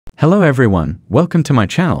Hello everyone, welcome to my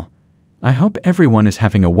channel. I hope everyone is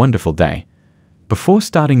having a wonderful day. Before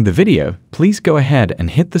starting the video, please go ahead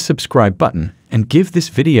and hit the subscribe button and give this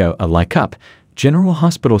video a like up. General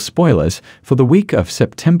Hospital spoilers for the week of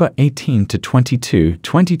September 18 to 22,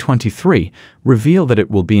 2023 reveal that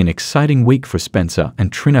it will be an exciting week for Spencer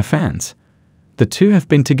and Trina fans. The two have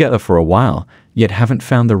been together for a while, yet haven't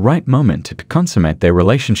found the right moment to consummate their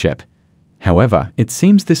relationship. However, it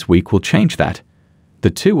seems this week will change that. The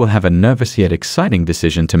two will have a nervous yet exciting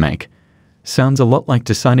decision to make. Sounds a lot like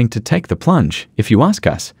deciding to take the plunge, if you ask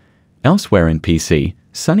us. Elsewhere in PC,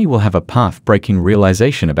 Sunny will have a path-breaking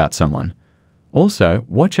realization about someone. Also,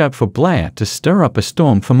 watch out for Blair to stir up a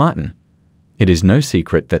storm for Martin. It is no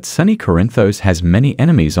secret that Sunny Corinthos has many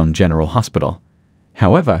enemies on General Hospital.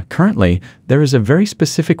 However, currently, there is a very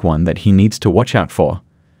specific one that he needs to watch out for.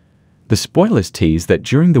 The spoilers tease that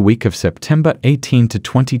during the week of September 18 to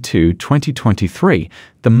 22, 2023,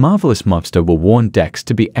 the marvelous mobster will warn Dex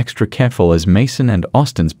to be extra careful as Mason and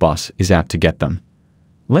Austin's boss is out to get them.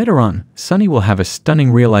 Later on, Sunny will have a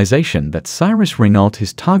stunning realization that Cyrus Renault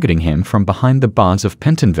is targeting him from behind the bars of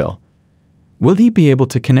Pentonville. Will he be able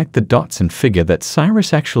to connect the dots and figure that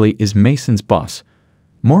Cyrus actually is Mason's boss?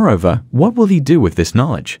 Moreover, what will he do with this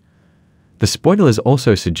knowledge? The spoilers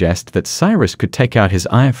also suggest that Cyrus could take out his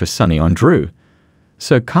ire for Sunny on Drew.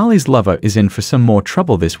 So Carly's lover is in for some more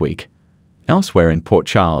trouble this week. Elsewhere in Port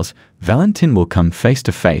Charles, Valentin will come face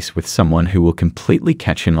to face with someone who will completely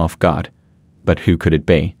catch him off guard. But who could it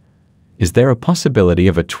be? Is there a possibility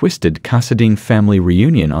of a twisted Cassadine family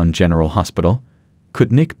reunion on General Hospital?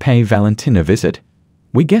 Could Nick pay Valentin a visit?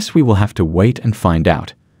 We guess we will have to wait and find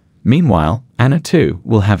out. Meanwhile, Anna too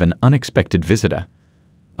will have an unexpected visitor.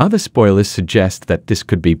 Other spoilers suggest that this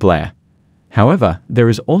could be Blair. However, there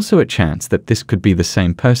is also a chance that this could be the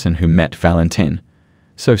same person who met Valentin.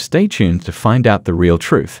 So stay tuned to find out the real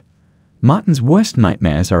truth. Martin's worst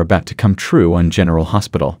nightmares are about to come true on General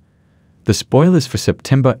Hospital. The spoilers for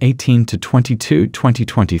September 18 to 22,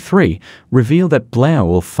 2023 reveal that Blair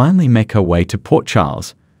will finally make her way to Port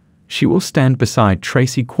Charles. She will stand beside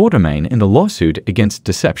Tracy Quartermain in the lawsuit against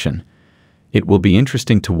deception. It will be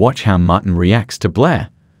interesting to watch how Martin reacts to Blair.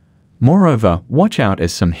 Moreover, watch out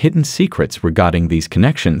as some hidden secrets regarding these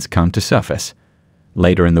connections come to surface.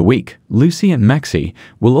 Later in the week, Lucy and Maxie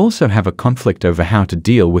will also have a conflict over how to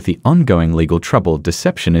deal with the ongoing legal trouble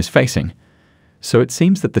Deception is facing. So it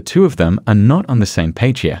seems that the two of them are not on the same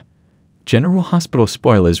page here. General Hospital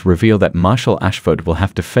spoilers reveal that Marshall Ashford will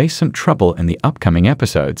have to face some trouble in the upcoming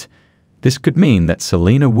episodes. This could mean that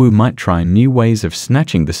Selena Wu might try new ways of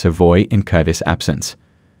snatching the Savoy in Curtis' absence.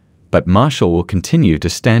 But Marshall will continue to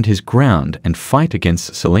stand his ground and fight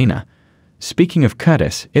against Selena. Speaking of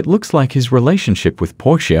Curtis, it looks like his relationship with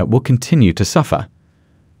Portia will continue to suffer.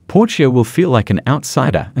 Portia will feel like an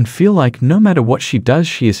outsider and feel like no matter what she does,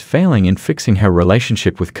 she is failing in fixing her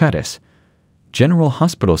relationship with Curtis. General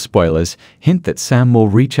Hospital spoilers hint that Sam will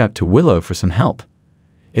reach out to Willow for some help.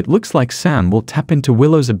 It looks like Sam will tap into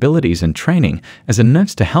Willow's abilities and training as a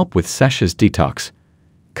nurse to help with Sasha's detox.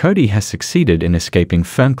 Cody has succeeded in escaping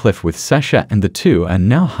Ferncliff with Sasha, and the two are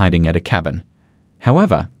now hiding at a cabin.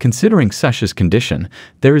 However, considering Sasha's condition,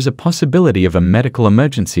 there is a possibility of a medical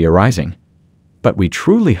emergency arising. But we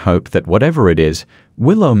truly hope that whatever it is,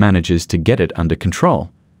 Willow manages to get it under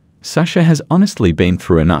control. Sasha has honestly been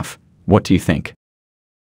through enough. What do you think?